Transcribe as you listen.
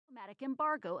diplomatic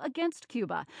embargo against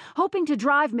Cuba, hoping to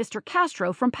drive Mr.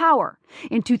 Castro from power.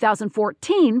 In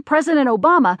 2014, President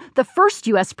Obama, the first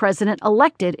U.S. president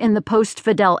elected in the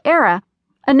post-Fidel era,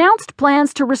 announced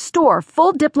plans to restore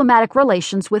full diplomatic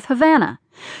relations with Havana.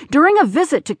 During a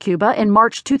visit to Cuba in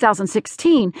March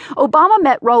 2016, Obama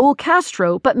met Raul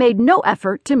Castro but made no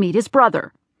effort to meet his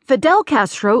brother. Fidel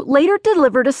Castro later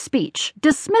delivered a speech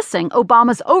dismissing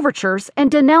Obama's overtures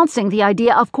and denouncing the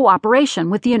idea of cooperation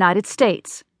with the United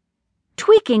States.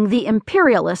 Tweaking the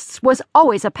imperialists was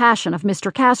always a passion of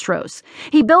Mr. Castro's.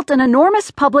 He built an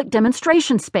enormous public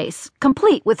demonstration space,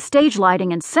 complete with stage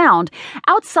lighting and sound,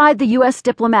 outside the U.S.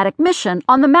 diplomatic mission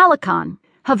on the Malecon,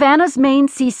 Havana's main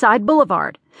seaside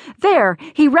boulevard. There,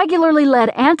 he regularly led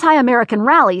anti-American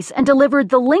rallies and delivered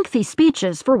the lengthy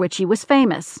speeches for which he was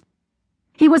famous.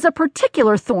 He was a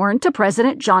particular thorn to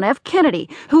President John F. Kennedy,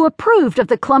 who approved of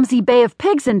the clumsy Bay of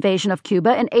Pigs invasion of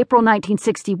Cuba in April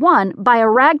 1961 by a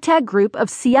ragtag group of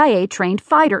CIA-trained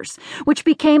fighters, which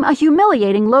became a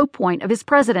humiliating low point of his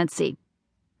presidency.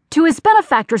 To his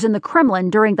benefactors in the Kremlin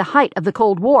during the height of the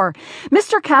Cold War,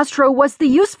 Mr. Castro was the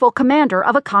useful commander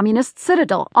of a communist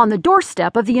citadel on the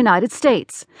doorstep of the United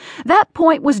States. That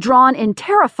point was drawn in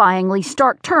terrifyingly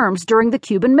stark terms during the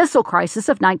Cuban Missile Crisis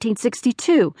of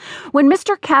 1962, when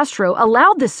Mr. Castro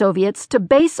allowed the Soviets to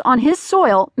base on his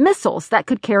soil missiles that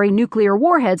could carry nuclear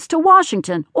warheads to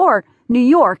Washington or New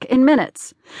York in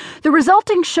minutes. The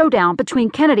resulting showdown between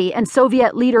Kennedy and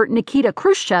Soviet leader Nikita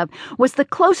Khrushchev was the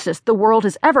closest the world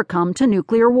has ever come to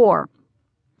nuclear war.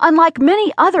 Unlike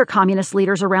many other communist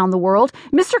leaders around the world,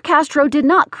 Mr. Castro did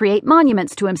not create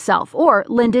monuments to himself or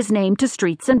lend his name to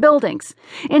streets and buildings.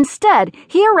 Instead,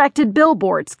 he erected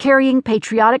billboards carrying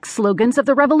patriotic slogans of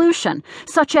the revolution,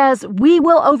 such as "We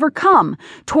will overcome,"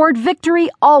 "Toward victory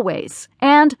always,"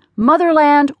 and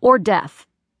 "Motherland or death."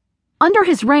 Under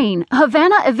his reign,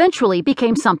 Havana eventually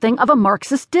became something of a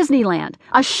Marxist Disneyland,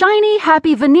 a shiny,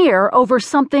 happy veneer over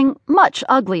something much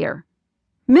uglier.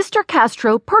 Mr.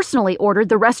 Castro personally ordered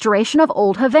the restoration of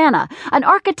Old Havana, an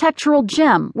architectural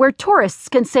gem where tourists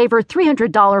can savor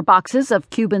 $300 boxes of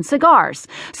Cuban cigars,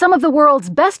 some of the world's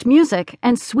best music,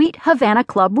 and sweet Havana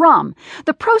Club rum,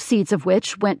 the proceeds of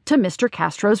which went to Mr.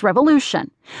 Castro's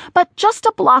revolution. But just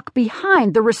a block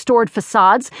behind the restored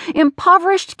facades,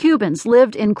 impoverished Cubans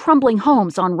lived in crumbling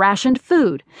homes on rationed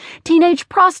food. Teenage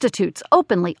prostitutes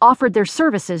openly offered their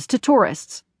services to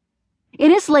tourists. In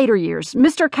his later years,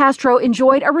 Mr. Castro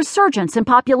enjoyed a resurgence in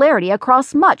popularity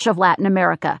across much of Latin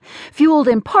America, fueled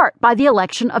in part by the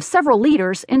election of several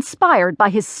leaders inspired by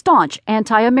his staunch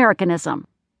anti-Americanism.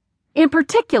 In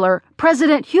particular,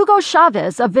 President Hugo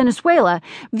Chavez of Venezuela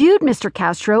viewed Mr.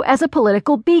 Castro as a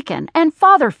political beacon and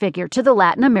father figure to the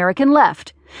Latin American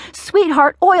left.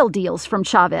 Sweetheart oil deals from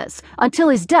Chavez, until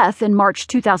his death in March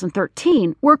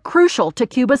 2013, were crucial to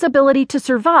Cuba's ability to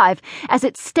survive as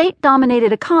its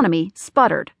state-dominated economy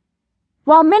sputtered.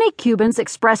 While many Cubans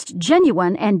expressed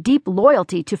genuine and deep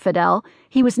loyalty to Fidel,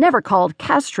 he was never called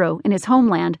Castro in his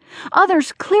homeland.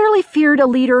 Others clearly feared a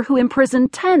leader who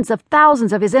imprisoned tens of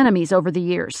thousands of his enemies over the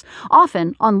years,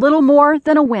 often on little more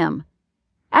than a whim.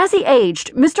 As he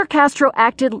aged, Mr. Castro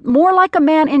acted more like a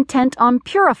man intent on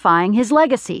purifying his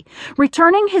legacy,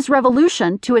 returning his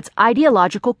revolution to its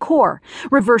ideological core,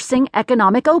 reversing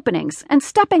economic openings, and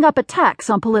stepping up attacks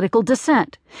on political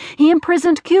dissent. He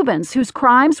imprisoned Cubans whose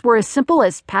crimes were as simple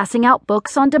as passing out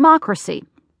books on democracy.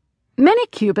 Many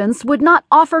Cubans would not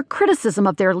offer criticism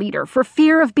of their leader for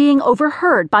fear of being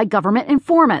overheard by government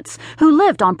informants who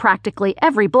lived on practically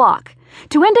every block.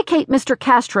 To indicate Mr.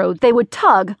 Castro, they would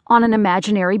tug on an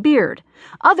imaginary beard.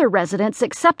 Other residents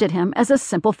accepted him as a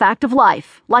simple fact of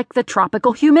life, like the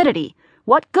tropical humidity.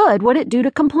 What good would it do to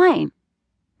complain?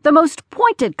 The most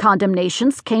pointed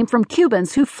condemnations came from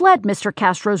Cubans who fled Mr.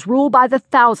 Castro's rule by the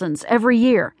thousands every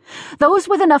year. Those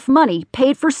with enough money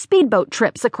paid for speedboat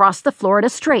trips across the Florida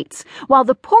Straits, while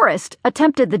the poorest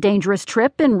attempted the dangerous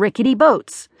trip in rickety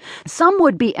boats. Some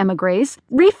would-be emigres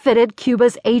refitted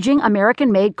Cuba's aging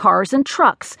American-made cars and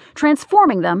trucks,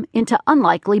 transforming them into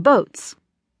unlikely boats.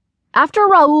 After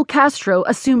Raul Castro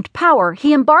assumed power,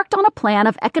 he embarked on a plan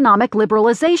of economic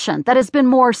liberalization that has been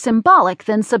more symbolic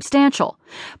than substantial.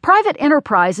 Private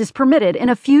enterprise is permitted in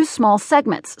a few small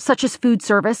segments, such as food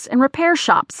service and repair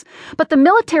shops, but the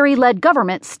military-led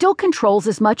government still controls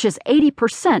as much as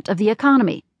 80% of the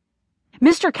economy.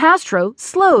 Mr. Castro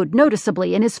slowed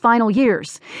noticeably in his final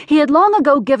years. He had long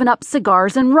ago given up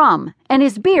cigars and rum, and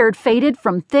his beard faded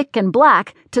from thick and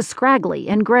black to scraggly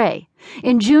and gray.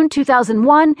 In June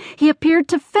 2001, he appeared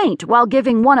to faint while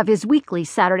giving one of his weekly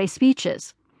Saturday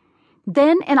speeches.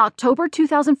 Then, in October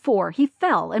 2004, he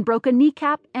fell and broke a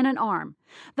kneecap and an arm.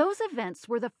 Those events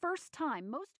were the first time most